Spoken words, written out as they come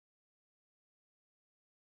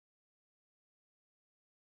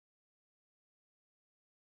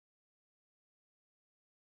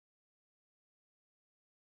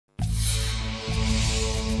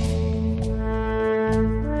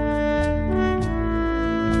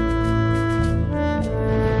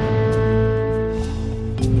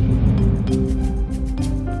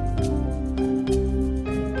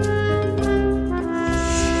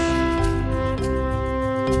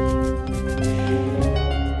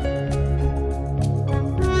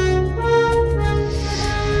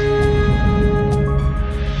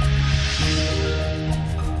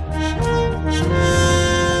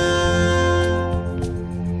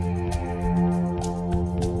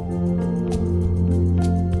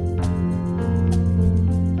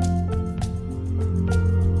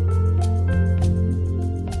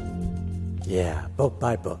book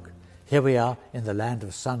by book. Here we are in the land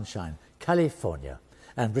of sunshine, California.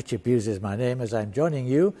 And Richard Bewes is my name as I'm joining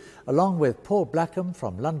you, along with Paul Blackham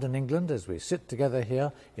from London, England, as we sit together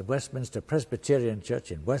here in Westminster Presbyterian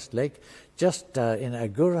Church in Westlake, just in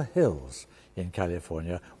Agoura Hills in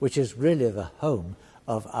California, which is really the home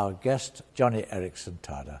of our guest, Johnny Erickson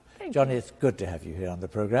Tada. Johnny, it's good to have you here on the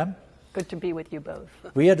program. Good to be with you both.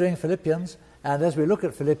 We are doing Philippians, and as we look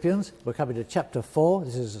at Philippians, we're coming to chapter 4.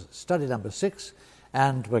 This is study number 6,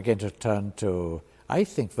 and we're going to turn to, I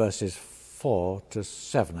think, verses 4 to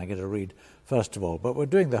 7. I'm going to read first of all, but we're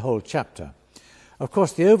doing the whole chapter. Of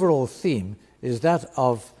course, the overall theme is that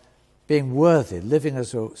of being worthy, living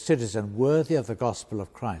as a citizen worthy of the gospel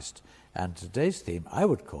of Christ. And today's theme I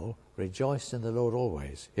would call Rejoice in the Lord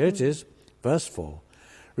Always. Here it is, verse 4.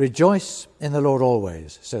 Rejoice in the Lord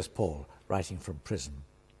always, says Paul, writing from prison.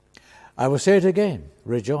 I will say it again,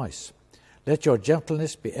 rejoice. Let your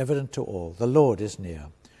gentleness be evident to all. The Lord is near.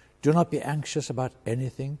 Do not be anxious about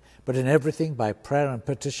anything, but in everything by prayer and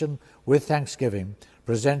petition with thanksgiving,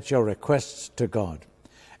 present your requests to God.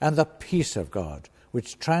 And the peace of God,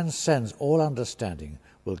 which transcends all understanding,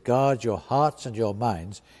 will guard your hearts and your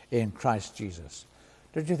minds in Christ Jesus.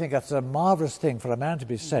 Don't you think that's a marvelous thing for a man to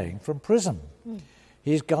be saying from prison?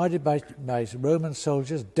 He's guarded by Roman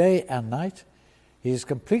soldiers day and night. He's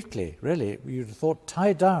completely, really, you'd have thought,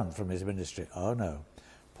 tied down from his ministry. Oh no.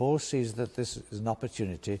 Paul sees that this is an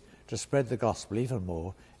opportunity to spread the gospel even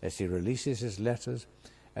more as he releases his letters,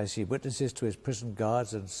 as he witnesses to his prison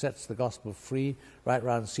guards and sets the gospel free right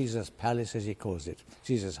round Caesar's palace, as he calls it,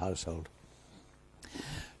 Caesar's household.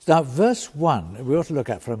 Now, verse 1, we ought to look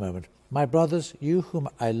at for a moment. My brothers, you whom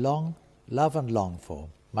I love and long for,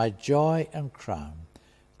 my joy and crown.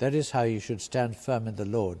 That is how you should stand firm in the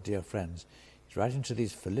Lord, dear friends. He's writing to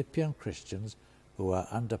these Philippian Christians who are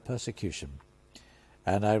under persecution.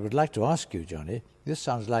 And I would like to ask you, Johnny, this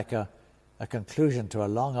sounds like a conclusion to a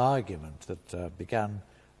long argument that began,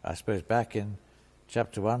 I suppose, back in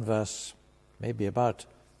chapter 1, verse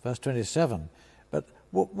 27. But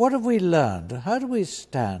what have we learned? How do we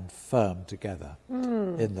stand firm together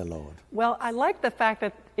in the Lord? Well, I like the fact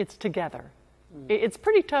that it's together. It's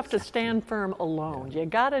pretty tough to stand firm alone. You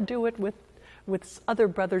got to do it with other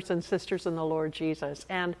brothers and sisters in the Lord Jesus.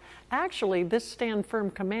 And actually, this stand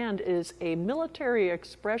firm command is a military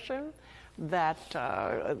expression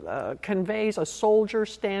that conveys a soldier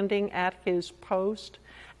standing at his post.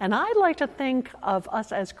 And I like to think of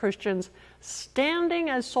us as Christians standing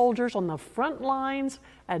as soldiers on the front lines,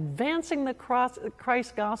 advancing the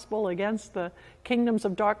Christ gospel against the kingdoms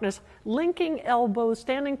of darkness, linking elbows,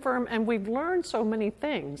 standing firm. And we've learned so many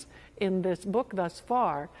things in this book thus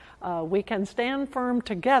far. We can stand firm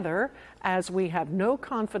together as we have no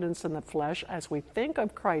confidence in the flesh, as we think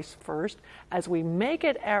of Christ first, as we make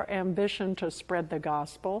it our ambition to spread the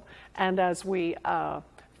gospel, and as we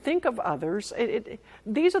think of others.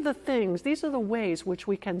 These are the ways which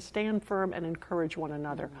we can stand firm and encourage one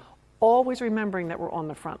another, always remembering that we're on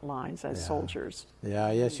the front lines as soldiers.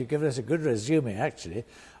 Yes, you've given us a good resume, actually,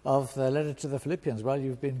 of the letter to the Philippians while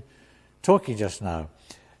you've been talking just now.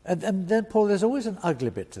 And then, Paul, there's always an ugly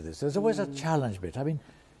bit to this. There's always a challenge bit. I mean,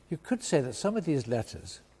 you could say that some of these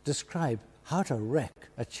letters describe how to wreck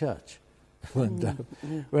a church.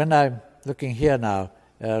 When I'm looking here now,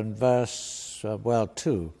 verse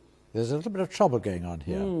 2, there's a little bit of trouble going on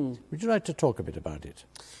here. Would you like to talk a bit about it?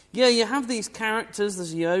 Yeah, you have these characters,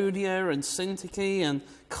 there's Euodia and Syntyche and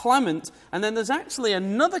Clement, and then there's actually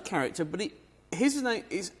another character, but his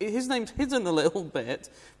name's hidden a little bit,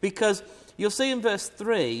 because you'll see in verse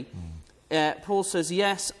 3, Paul says,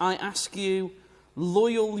 yes, I ask you,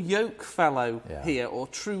 loyal yoke fellow here, or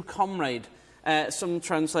true comrade. Some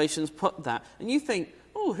translations put that. And you think,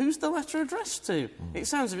 oh, who's the letter addressed to? It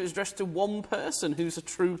sounds as if it's addressed to one person who's a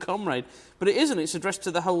true comrade. But it isn't. It's addressed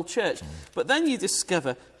to the whole church. But then you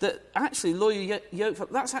discover that actually loyal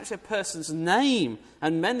yoke, that's actually a person's name.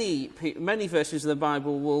 And many versions of the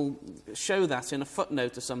Bible will show that in a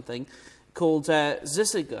footnote or something called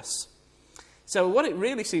Zizigus. So what it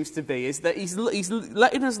really seems to be is that he's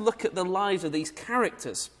letting us look at the lives of these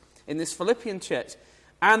characters in this Philippian church.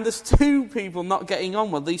 And there's two people not getting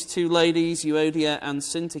on well, these two ladies, Euodia and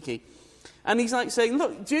Syntyche. And he's like saying,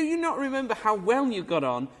 look, do you not remember how well you got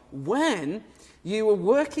on when you were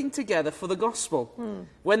working together for the gospel?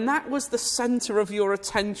 When that was the centre of your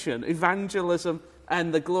attention, evangelism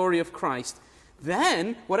and the glory of Christ.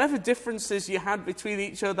 Then, whatever differences you had between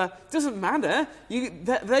each other, doesn't matter.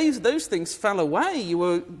 Those things fell away. You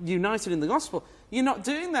were united in the gospel. You're not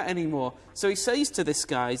doing that anymore. So he says to this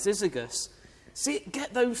guy, Zizigus,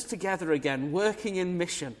 get those together again, working in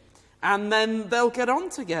mission, and then they'll get on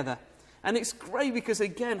together. And it's great because,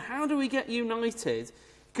 again, how do we get united?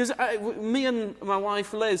 Because me and my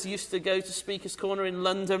wife Liz used to go to Speaker's Corner in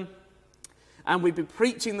London, and we'd be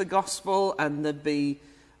preaching the gospel, and there'd be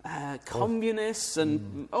communists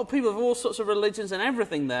and people of all sorts of religions and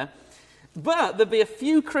everything there. But there'd be a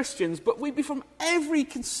few Christians, but we'd be from every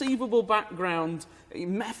conceivable background,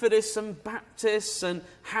 Methodists and Baptists and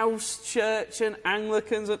House Church and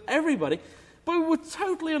Anglicans and everybody. But we were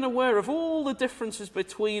totally unaware of all the differences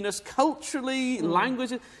between us culturally,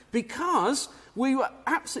 languages, because we were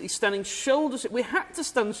absolutely standing shoulders. We had to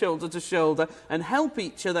stand shoulder to shoulder and help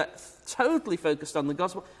each other, totally focused on the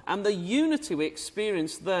gospel. And the unity we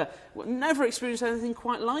experienced there, we never experienced anything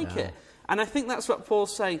quite like it. And I think that's what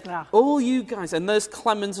Paul's saying. Yeah. All you guys, and there's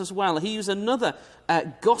Clemens as well. He was another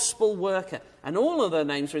gospel worker. And all of their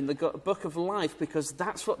names are in the book of life because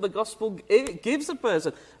that's what the gospel gives a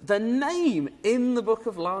person. The name in the book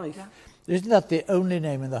of life. Yeah. Isn't that the only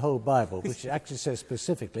name in the whole Bible which actually says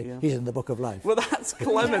specifically he's in the book of life? Well, that's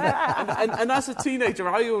Clement. and as a teenager,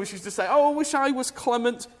 I always used to say, I wish I was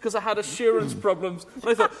Clement because I had assurance problems.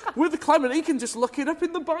 And I thought, with the Clement, he can just look it up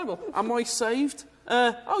in the Bible. Am I saved?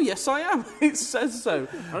 Oh, yes, I am. It says so.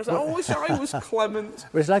 And I said, I wish I was Clement.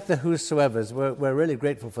 Well, it's like the whosoevers. We're really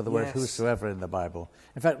grateful for the word whosoever in the Bible.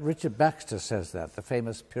 In fact, Richard Baxter says that, the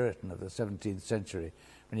famous Puritan of the 17th century.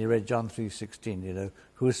 When he read John 3:16,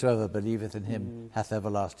 whosoever believeth in him hath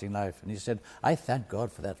everlasting life. And he said, I thank God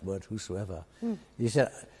for that word, whosoever. He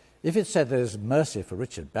said, if it said there's mercy for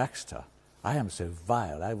Richard Baxter, I am so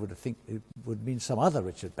vile, I would think it would mean some other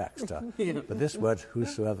Richard Baxter. But this word,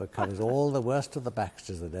 whosoever, covers all the worst of the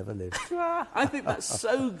Baxters that ever lived. I think that's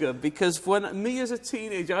so good, because when me as a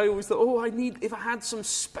teenager, I always thought, if I had some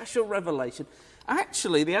special revelation.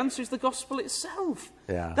 Actually, the answer is the gospel itself.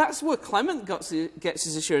 Yeah. That's where Clement gets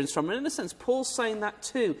his assurance from. And in a sense, Paul's saying that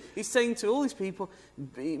too. He's saying to all these people,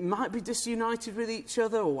 might be disunited with each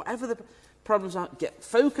other or whatever the problems are, get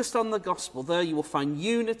focused on the gospel. There you will find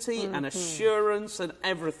unity and assurance and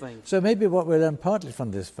everything. So maybe what we learn partly from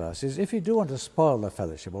this verse is if you do want to spoil the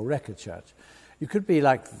fellowship or wreck a church, you could be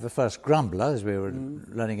like the first grumbler, as we were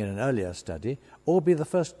learning in an earlier study, or be the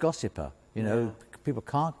first gossiper. People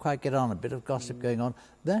can't quite get on, a bit of gossip going on.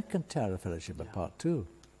 That can tear a fellowship apart too.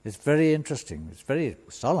 It's very interesting. It's very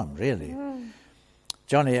solemn, really.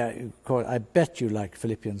 Johnny, I bet you like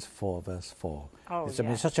Philippians 4, verse 4.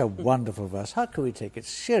 It's such a wonderful verse. How can we take it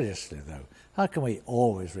seriously, though? How can we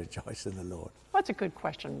always rejoice in the Lord? That's a good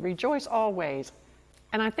question. Rejoice always.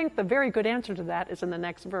 And I think the very good answer to that is in the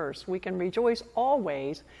next verse. We can rejoice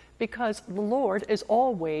always because the Lord is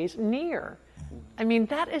always near. I mean,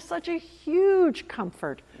 that is such a huge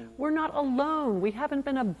comfort. We're not alone. We haven't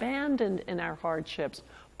been abandoned in our hardships.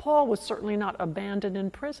 Paul was certainly not abandoned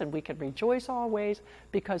in prison. We can rejoice always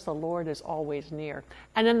because the Lord is always near.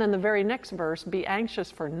 And then in the very next verse, be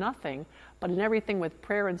anxious for nothing, but in everything with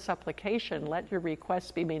prayer and supplication, let your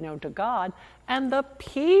requests be made known to God, and the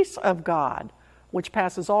peace of God, which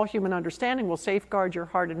passes all human understanding, will safeguard your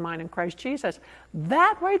heart and mind in Christ Jesus.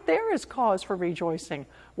 That right there is cause for rejoicing.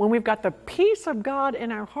 When we've got the peace of God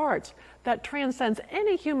in our hearts that transcends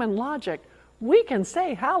any human logic, we can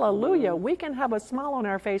say hallelujah. We can have a smile on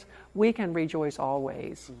our face. We can rejoice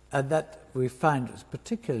always. And that we find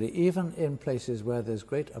particularly even in places where there's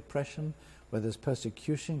great oppression, where there's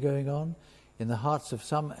persecution going on, in the hearts of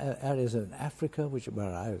some areas in Africa, which is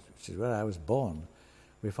where I was born.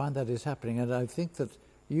 We find that is happening, and I think that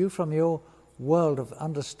you, from your world of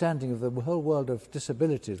understanding of the whole world of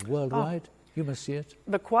disabilities worldwide, you must see it.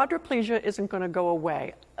 The quadriplegia isn't going to go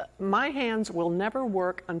away. My hands will never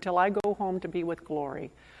work until I go home to be with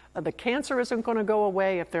glory. The cancer isn't going to go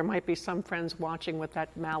away if there might be some friends watching with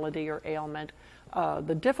that malady or ailment.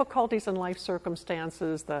 The difficulties in life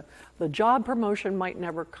circumstances, the job promotion might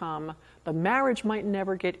never come, the marriage might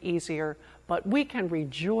never get easier, but we can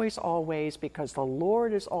rejoice always because the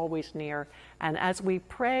Lord is always near. And as we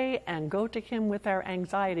pray and go to Him with our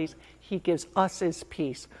anxieties, He gives us His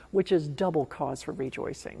peace, which is double cause for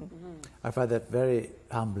rejoicing. I find that very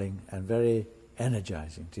humbling and very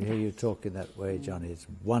energizing to hear you talk in that way, Johnny. It's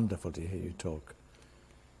wonderful to hear you talk.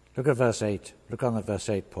 Look at verse 8. Look on at verse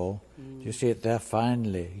 8, Paul. Do you see it there?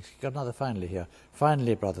 Finally. He's got another finally here.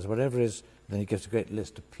 Finally, brothers, whatever is, then he gives a great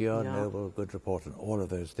list of pure, noble, good report, and all of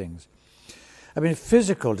those things. I mean,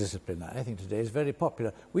 physical discipline, I think today is very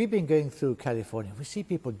popular. We've been going through California. We see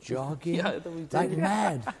people jogging like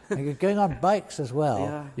mad. And going on bikes as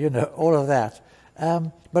well. All of that.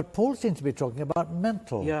 But Paul seems to be talking about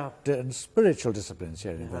mental and spiritual disciplines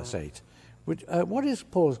here in verse 8. What is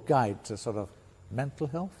Paul's guide to sort of mental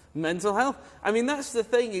health? Mental health. I mean, that's the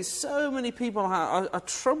thing, is so many people are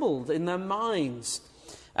troubled in their minds.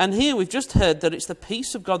 And here we've just heard that it's the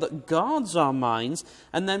peace of God that guards our minds,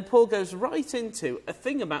 and then Paul goes right into a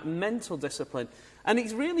thing about mental discipline. And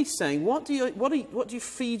he's really saying, what do you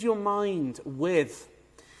feed your mind with?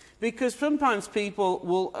 Because sometimes people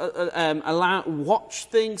will watch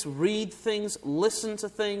things, read things, listen to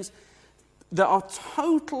things that are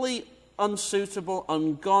totally unsuitable,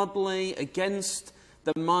 ungodly, against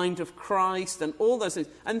the mind of Christ and all those things,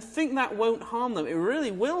 and think that won't harm them. It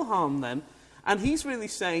really will harm them. And he's really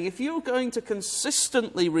saying, if you're going to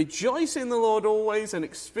consistently rejoice in the Lord always and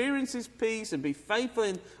experience his peace and be faithful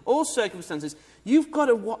in all circumstances, you've got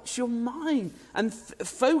to watch your mind and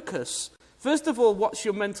focus. First of all, what's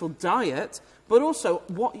your mental diet, but also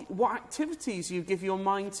what activities you give your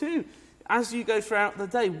mind to as you go throughout the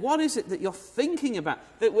day. What is it that you're thinking about?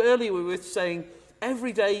 That earlier we were saying,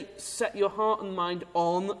 every day set your heart and mind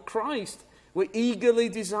on Christ. We eagerly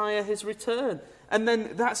desire his return. And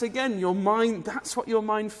then that's again your mind, that's what your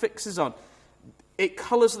mind fixes on. It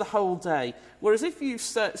colours the whole day. Whereas if you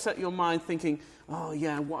set your mind thinking, oh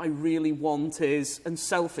yeah, what I really want is, and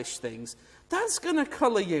selfish things, that's going to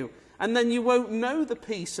colour you. And then you won't know the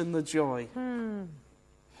peace and the joy.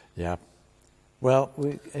 Yeah. Well,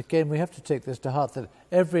 we have to take this to heart, that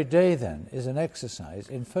every day then is an exercise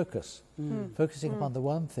in focus. Focusing upon the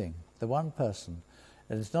one thing, the one person.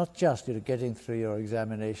 And it's not just getting through your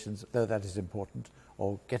examinations, though that is important,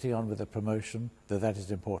 or getting on with a promotion, though that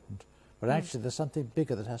is important. But actually there's something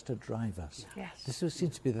bigger that has to drive us. Yes. This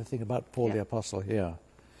seems to be the thing about Paul the Apostle here.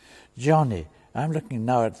 Johnny, I'm looking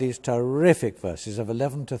now at these terrific verses of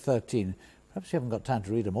 11 to 13. Perhaps you haven't got time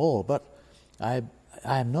to read them all, but I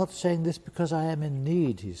am not saying this because I am in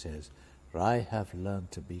need, he says, for I have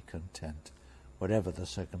learned to be content. Whatever the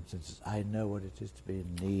circumstances, I know what it is to be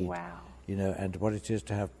in need. Wow. And what it is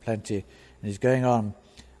to have plenty. And he's going on,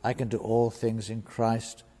 I can do all things in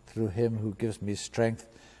Christ through him who gives me strength.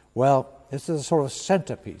 Well, this is a sort of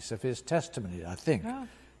centerpiece of his testimony, I think,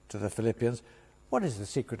 to the Philippians. What is the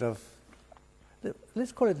secret of,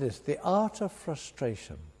 let's call it this, the art of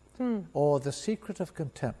frustration, or the secret of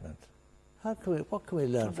contentment? What can we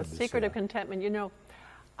learn from this? The secret of contentment,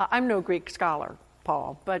 I'm no Greek scholar,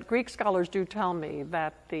 Paul, but Greek scholars do tell me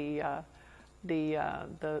that the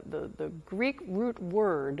Greek root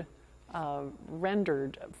word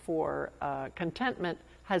rendered for contentment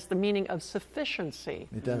has the meaning of sufficiency.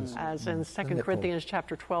 It does. As in 2 Corinthians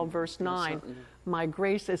chapter 12, verse 9, my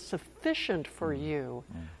grace is sufficient for you.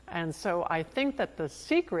 And so I think that the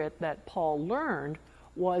secret that Paul learned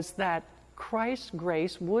was that Christ's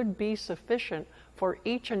grace would be sufficient for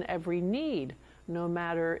each and every need, no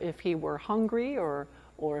matter if he were hungry or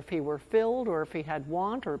if he were filled, or if he had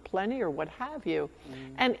want or plenty or what have you.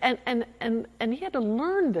 And he had to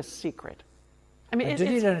learn this secret. I mean, did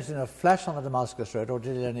he learn it in a flash on the Damascus Road, or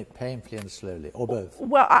did he learn it painfully and slowly, or both?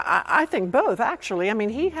 Well, I think both, actually. I mean,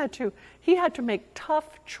 he had to make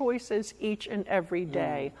tough choices each and every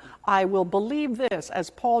day. I will believe this, as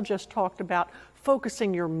Paul just talked about,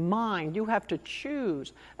 focusing your mind. You have to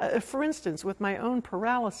choose. For instance, with my own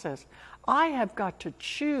paralysis, I have got to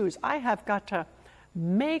choose. I have got to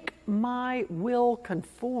make my will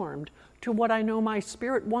conformed to what I know my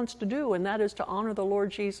spirit wants to do, and that is to honor the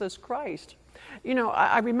Lord Jesus Christ.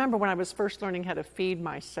 I remember when I was first learning how to feed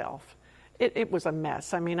myself, it was a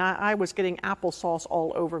mess. I mean, I was getting applesauce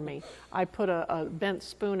all over me. I put a bent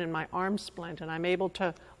spoon in my arm splint, and I'm able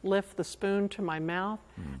to lift the spoon to my mouth.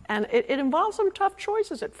 And it involved some tough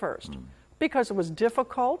choices at first, because it was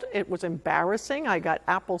difficult, it was embarrassing, I got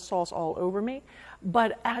applesauce all over me.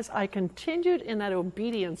 But as I continued in that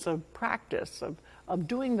obedience of practice, of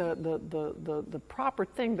doing the proper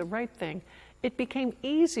thing, the right thing, it became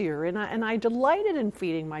easier, and I delighted in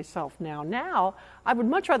feeding myself now. Now, I would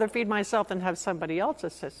much rather feed myself than have somebody else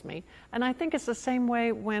assist me. And I think it's the same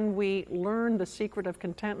way when we learn the secret of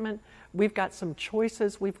contentment. We've got some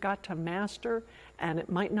choices we've got to master, and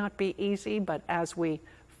it might not be easy, but as we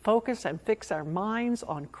focus and fix our minds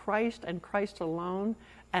on Christ and Christ alone,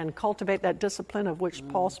 and cultivate that discipline of which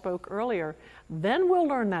Paul spoke earlier, then we'll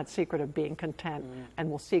learn that secret of being content, and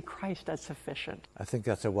we'll see Christ as sufficient. I think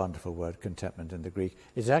that's a wonderful word, contentment, in the Greek.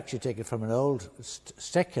 It's actually taken from an old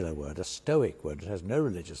secular word, a Stoic word. It has no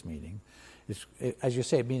religious meaning. As you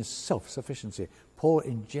say, it means self-sufficiency. Paul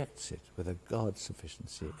injects it with a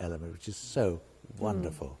God-sufficiency element, which is so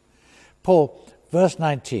wonderful. Paul, verse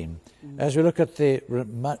 19, as we look at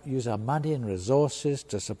use our money and resources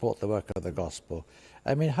to support the work of the gospel,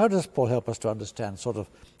 I mean, how does Paul help us to understand sort of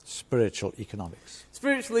spiritual economics?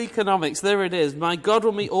 Spiritual economics, there it is. My God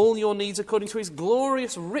will meet all your needs according to his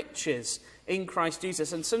glorious riches in Christ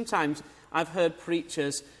Jesus. And sometimes I've heard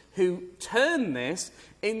preachers who turn this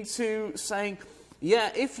into saying,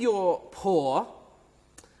 Yeah, if you're poor,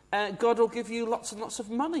 God will give you lots and lots of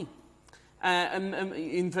money. And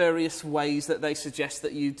in various ways that they suggest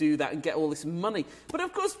that you do that and get all this money. But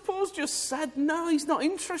of course, Paul's just said, no, he's not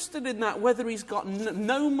interested in that. Whether he's got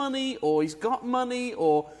no money or he's got money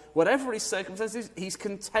or whatever his circumstances, he's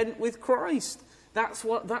content with Christ. That's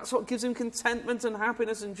what gives him contentment and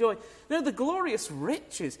happiness and joy. No, the glorious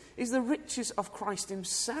riches is the riches of Christ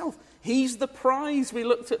himself. He's the prize. We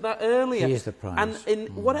looked at that earlier. He is the prize. And in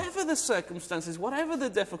whatever the circumstances, whatever the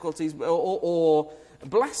difficulties or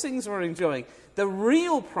blessings we're enjoying, the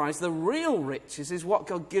real prize, the real riches is what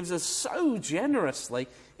God gives us so generously,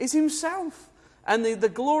 is himself and the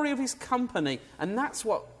glory of his company. And that's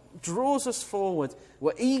what draws us forward.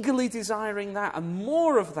 We're eagerly desiring that and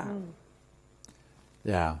more of that.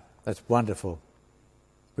 Yeah, that's wonderful.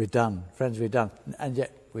 We've done, friends, we've done, and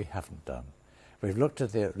yet we haven't done. We've looked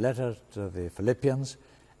at the letter to the Philippians,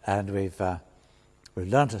 and we've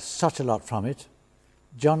learned such a lot from it.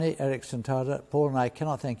 Johnny Erickson Tada, Paul and I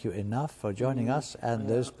cannot thank you enough for joining us and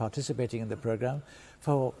those participating in the program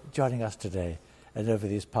for joining us today and over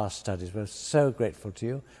these past studies. We're so grateful to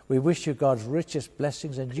you. We wish you God's richest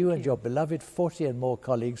blessings, and you and your beloved 40 and more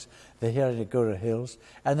colleagues, they're here in Agura Hills,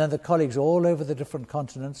 and then the colleagues all over the different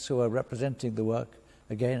continents who are representing the work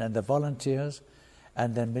again, and the volunteers,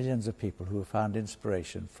 and then millions of people who have found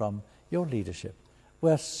inspiration from your leadership.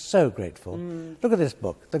 We're so grateful. Look at this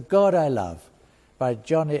book, The God I Love, by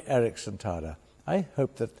Johnny Erickson Tada. I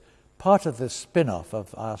hope that part of the spin-off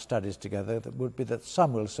of our studies together that would be that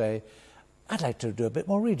some will say, I'd like to do a bit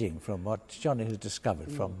more reading from what Johnny has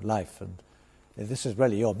discovered from life. And this is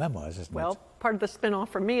really your memoirs, isn't it? Well, part of the spin-off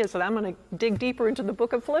for me is that I'm going to dig deeper into the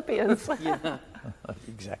book of Philippians. Yeah.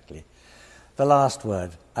 Exactly. The last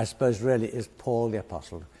word, I suppose, really is Paul the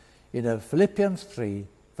Apostle. You know, Philippians 3,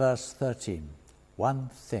 verse 13. One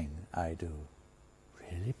thing I do.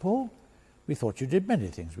 Really, Paul? We thought you did many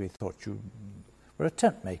things. We thought you were a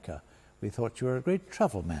tent maker. We thought you were a great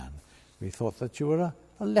travel man. We thought that you were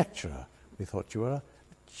a lecturer. We thought you were a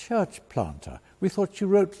church planter. We thought you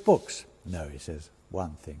wrote books. No, he says,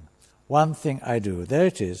 one thing. One thing I do. There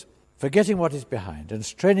it is. Forgetting what is behind and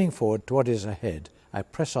straining forward to what is ahead, I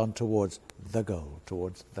press on towards the goal,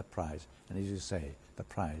 towards the prize. And as you say, the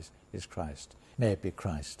prize is Christ. May it be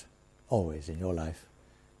Christ always in your life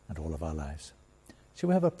and all of our lives. Shall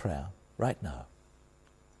we have a prayer right now?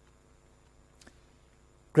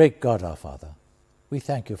 Great God, our Father, we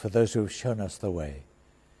thank you for those who have shown us the way.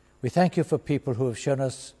 We thank you for people who have shown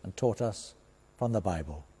us and taught us from the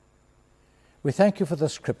Bible. We thank you for the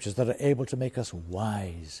scriptures that are able to make us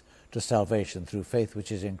wise to salvation through faith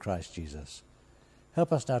which is in Christ Jesus.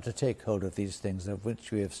 Help us now to take hold of these things of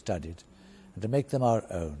which we have studied and to make them our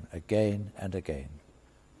own again and again,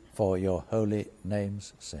 for your holy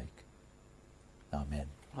name's sake. Amen.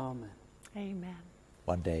 Amen. Amen.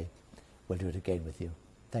 One day we'll do it again with you.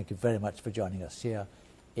 Thank you very much for joining us here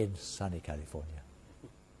in sunny California.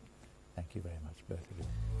 Thank you very much, both of you.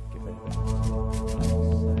 Thank you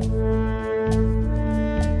very much.